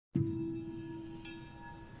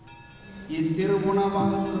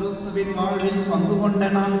இத்திருவுணவால் கிறிஸ்துவின் வாழ்வில் பங்கு கொண்ட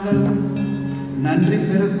நாங்கள் நன்றி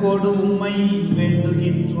பெருக்கோடு உம்மை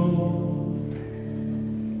வேண்டுகின்றோம்.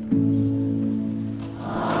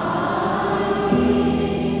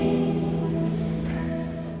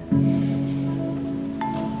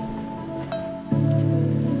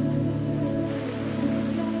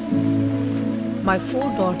 My 4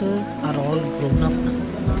 daughters are all grown up now.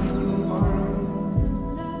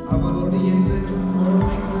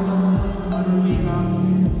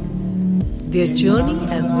 Their journey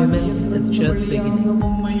as women is just beginning.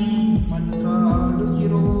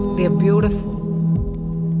 They are beautiful.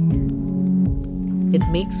 It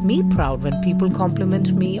makes me proud when people compliment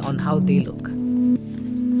me on how they look.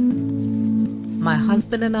 My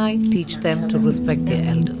husband and I teach them to respect their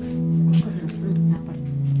elders.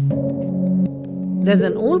 There's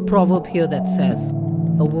an old proverb here that says,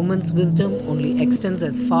 a woman's wisdom only extends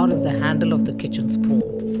as far as the handle of the kitchen spoon.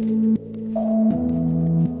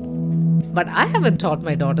 But I haven't taught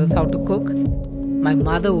my daughters how to cook. My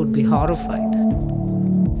mother would be horrified.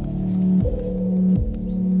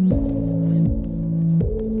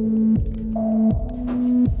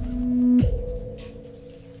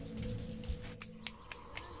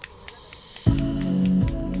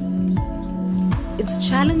 It's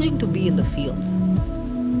challenging to be in the fields.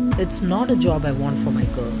 It's not a job I want for my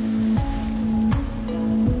girls.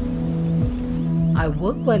 I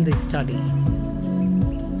work while they study,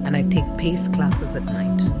 and I take pace classes at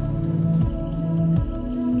night.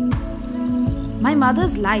 My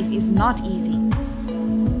mother's life is not easy.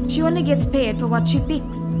 She only gets paid for what she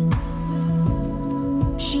picks.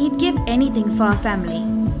 She'd give anything for her family.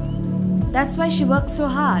 That's why she works so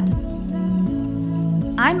hard.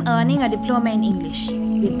 I'm earning a diploma in English.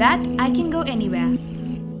 With that, I can go anywhere.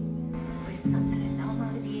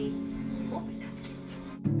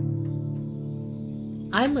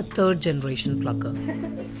 I'm a 3rd generation plucker,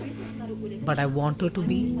 but I want her to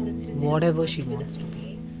be whatever she wants to be.